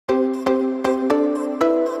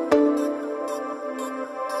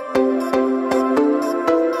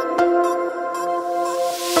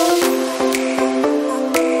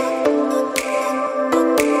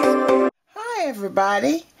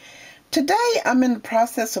I'm in the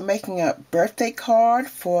process of making a birthday card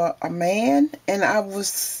for a man, and I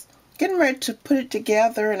was getting ready to put it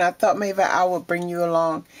together, and I thought maybe I would bring you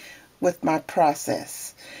along with my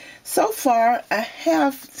process. So far, I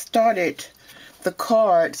have started the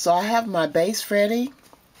card, so I have my base ready,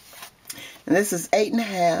 and this is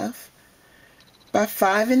 8.5 by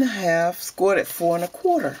 5.5, scored at 4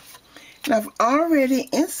 1/4. And I've already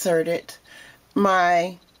inserted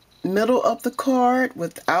my middle of the card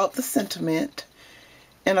without the sentiment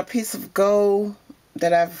and a piece of gold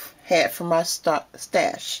that I've had from my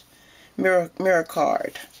stash mirror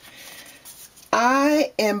card.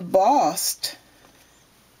 I embossed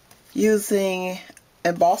using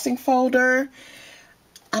embossing folder.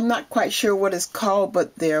 I'm not quite sure what it's called,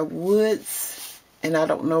 but they're woods, and I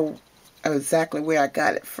don't know exactly where I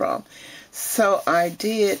got it from. So I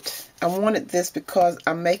wanted this because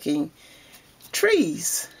I'm making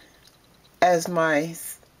trees as my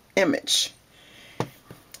image.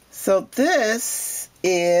 So this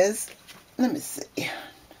is, let me see,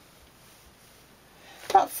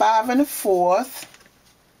 about 5 1/4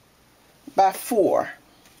 by 4.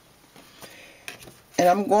 And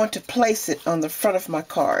I'm going to place it on the front of my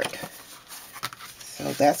card.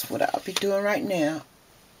 So that's what I'll be doing right now.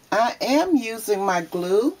 I am using my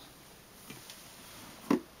glue.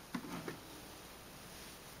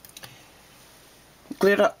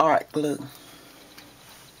 Glitter Art glue.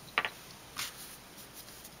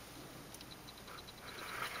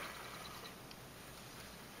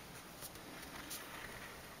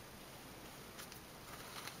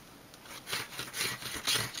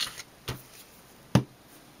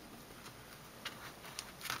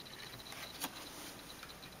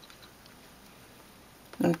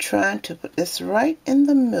 I'm trying to put this right in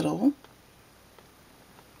the middle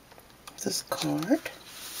of this card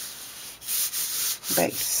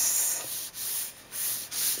base.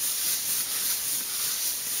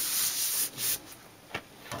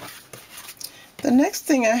 The next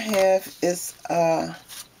thing I have is a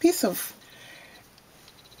piece of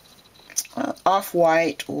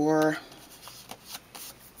off-white or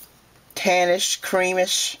tannish,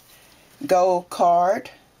 creamish gold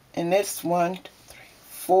card, and it's 4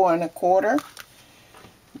 1/4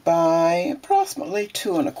 by approximately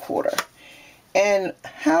 2 1/4. And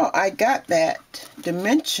how I got that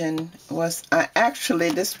dimension was I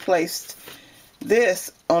actually displaced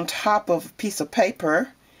this on top of a piece of paper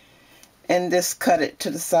and just cut it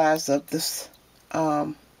to the size of this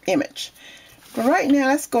image. But right now,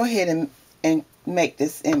 let's go ahead and make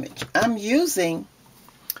this image. I'm using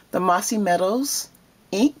the Mossy Meadows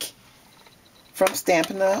ink from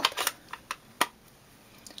Stampin' Up!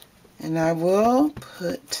 And I will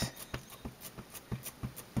put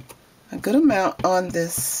a good amount on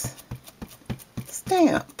this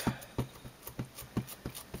stamp.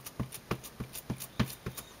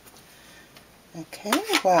 Okay,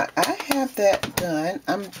 while I have that done,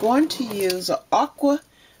 I'm going to use an Aqua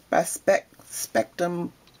by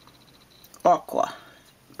Spectrum Aqua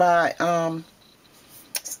by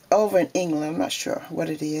over in England. I'm not sure what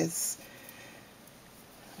it is,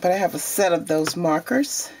 but I have a set of those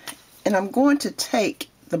markers, and I'm going to take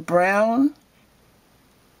the brown,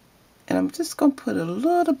 and I'm just going to put a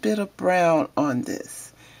little bit of brown on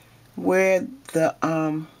this where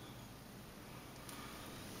the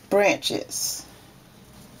branch is,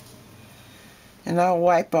 and I'll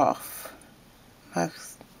wipe off my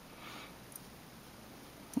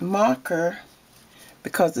marker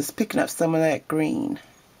because it's picking up some of that green.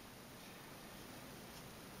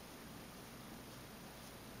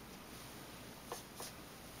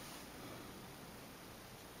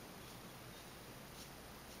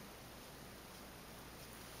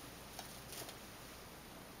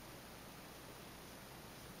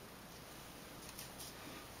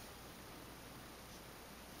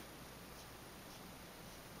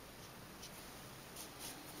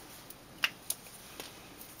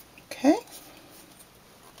 Okay,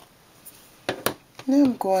 now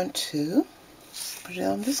I'm going to put it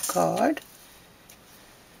on this card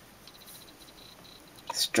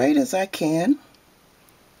straight as I can.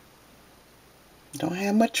 Don't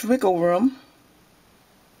have much wiggle room.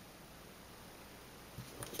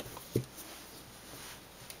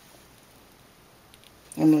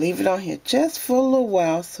 I'm going to leave it on here just for a little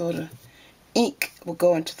while so the ink will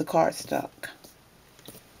go into the cardstock.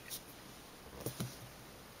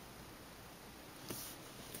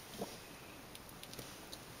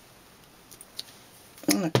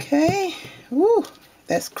 Okay, woo,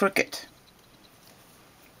 that's crooked.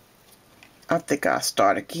 I think I'll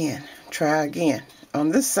start again, try again on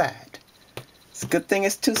this side. It's a good thing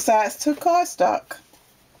it's two sides to cardstock.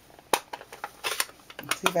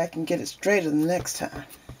 See if I can get it straighter the next time.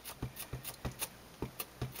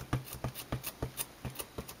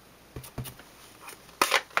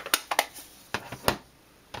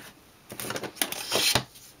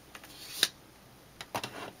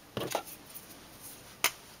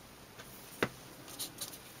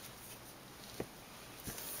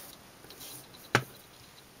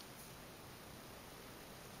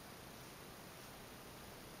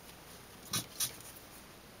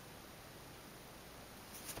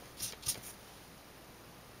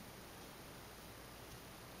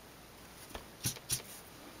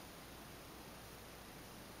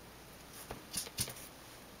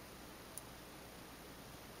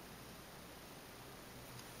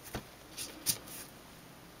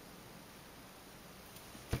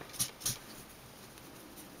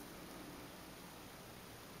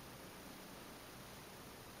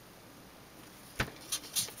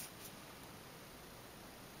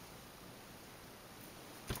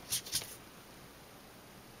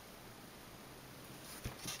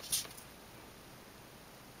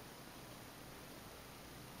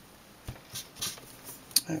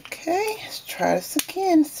 Okay, let's try this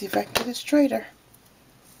again, see if I can get it straighter.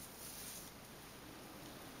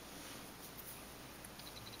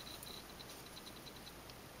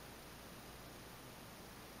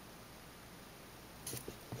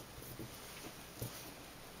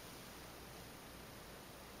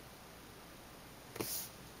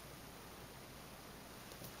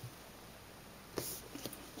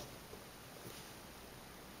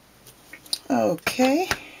 Okay,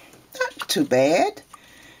 not too bad.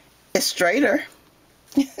 It's straighter.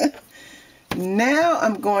 Now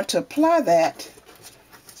I'm going to apply that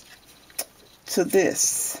to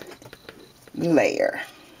this layer.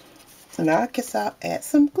 So now I guess I'll add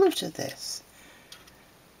some glue to this.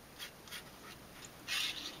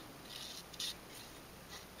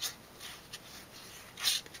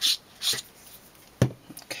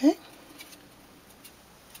 Okay.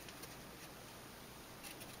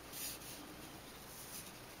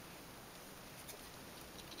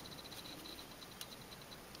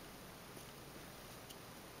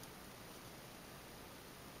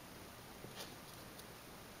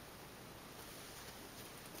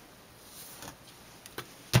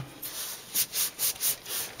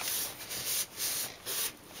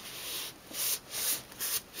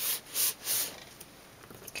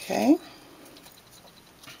 Okay.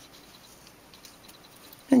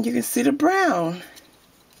 And you can see the brown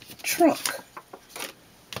trunk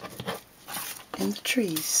in the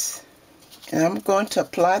trees. And I'm going to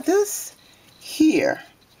apply this here,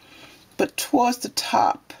 but towards the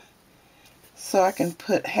top, so I can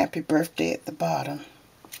put happy birthday at the bottom.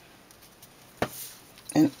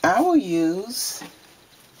 And I will use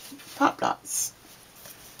Pop Dots.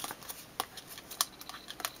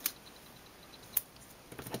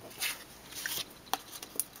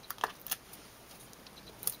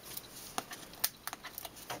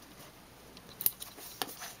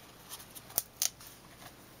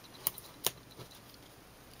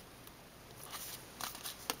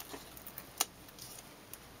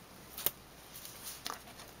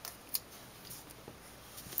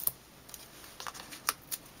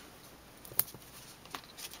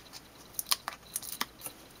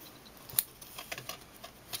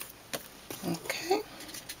 Okay.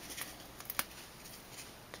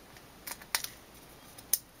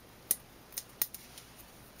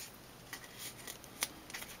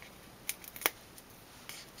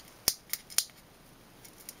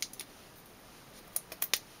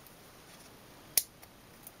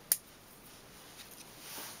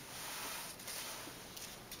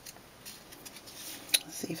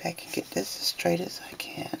 Let's see if I can get this as straight as I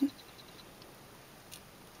can.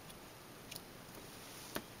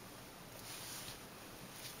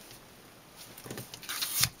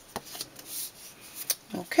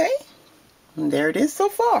 Okay, and there it is so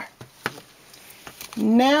far.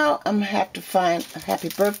 Now I'm going to have to find a happy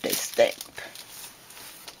birthday stamp.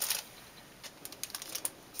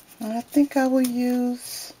 And I think I will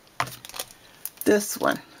use this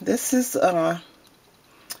one. This is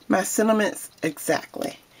my Sentiments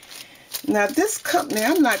Exactly. Now this company,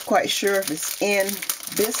 I'm not quite sure if it's in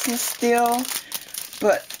business still,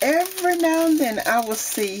 but every now and then I will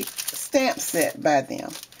see stamp set by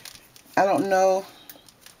them. I don't know.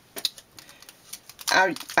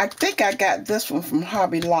 I think I got this one from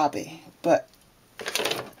Hobby Lobby, but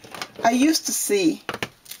I used to see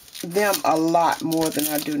them a lot more than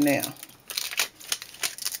I do now.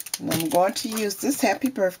 And I'm going to use this happy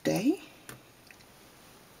birthday.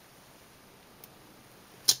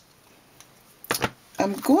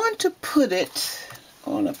 I'm going to put it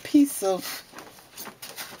on a piece of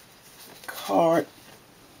card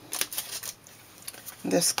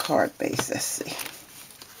this card base. Let's see.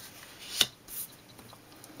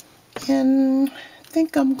 And I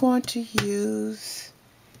think I'm going to use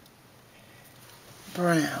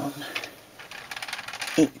brown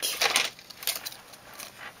ink.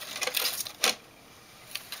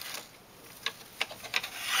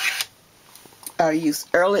 I'll use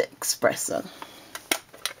Early Espresso.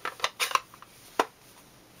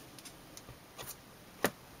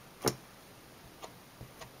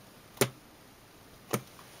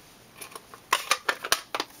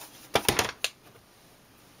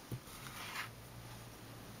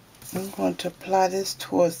 I'm going to apply this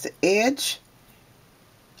towards the edge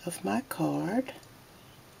of my card.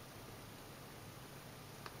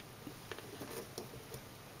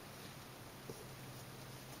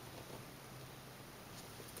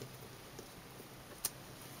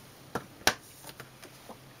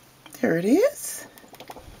 There it is.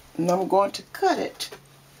 And I'm going to cut it.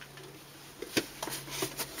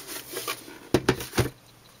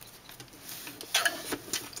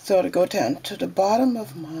 So to go down to the bottom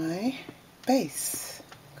of my base,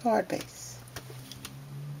 card base.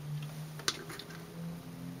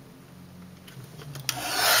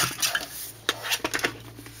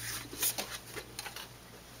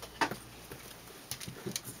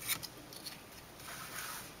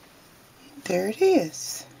 There it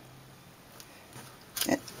is.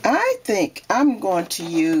 And I think I'm going to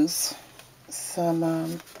use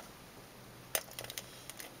some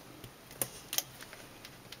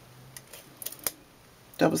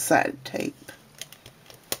double-sided tape.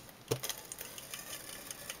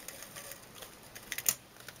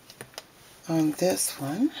 On this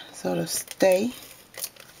one, so to stay.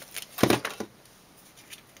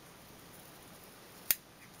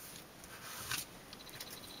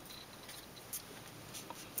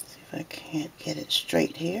 See if I can't get it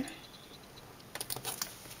straight here.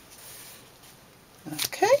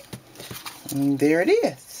 Okay, and there it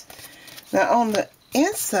is. Now on the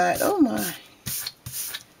inside, oh my,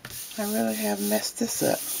 I really have messed this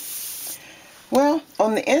up. Well,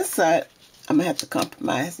 on the inside, I'm going to have to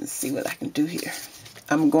compromise and see what I can do here.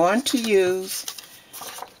 I'm going to use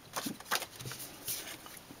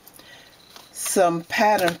some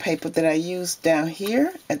pattern paper that I used down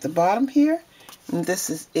here at the bottom here, and this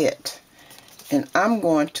is it. And I'm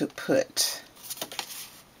going to put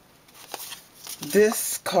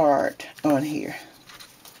this card on here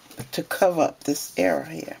to cover up this error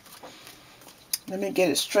here. Let me get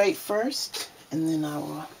it straight first, and then I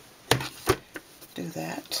will do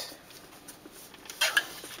that.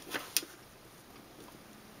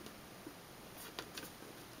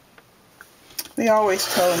 They always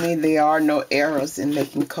told me there are no errors in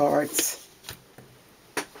making cards,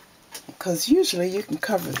 because usually you can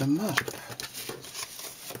cover them up.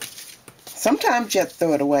 Sometimes you have to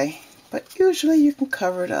throw it away, but usually you can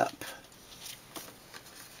cover it up.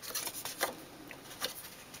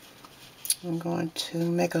 I'm going to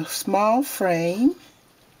make a small frame,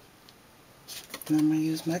 and I'm going to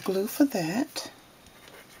use my glue for that.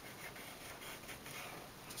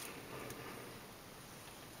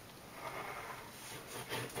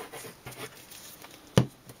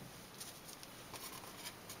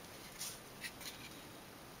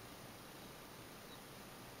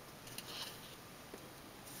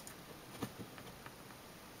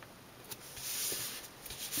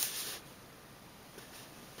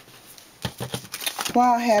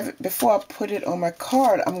 While I have it, before I put it on my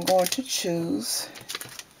card, I'm going to choose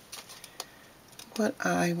what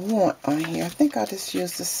I want on here. I think I'll just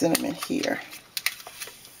use the cinnamon here.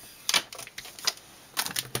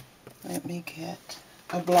 Let me get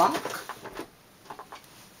a block.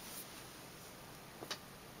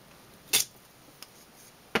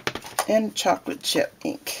 And chocolate chip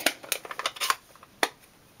ink.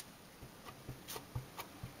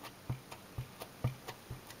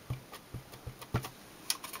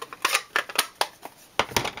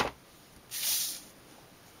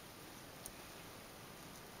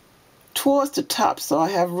 Towards the top, so I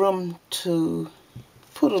have room to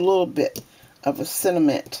put a little bit of a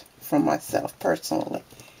sentiment from myself personally.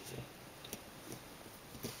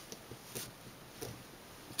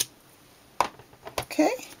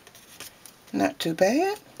 Okay, not too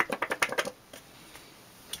bad.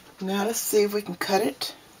 Now let's see if we can cut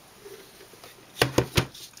it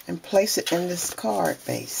and place it in this card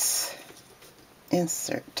base.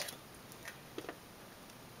 Insert.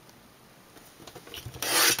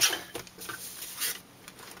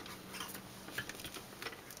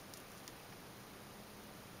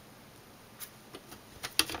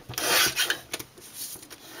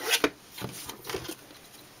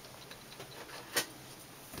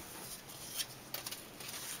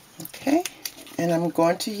 And I'm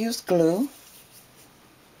going to use glue.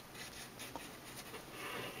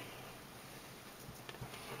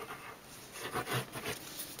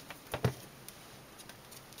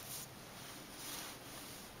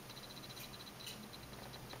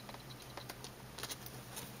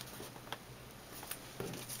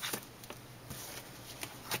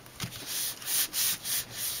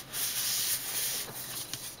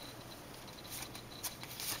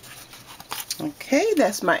 Okay,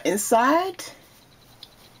 that's my inside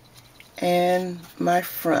and my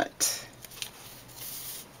front.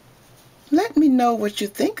 Let me know what you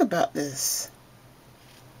think about this.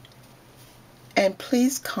 And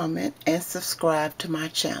please comment and subscribe to my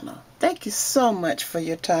channel. Thank you so much for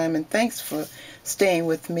your time, and thanks for staying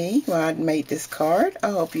with me while I made this card.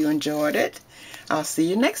 I hope you enjoyed it. I'll see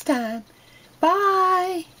you next time.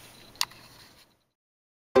 Bye.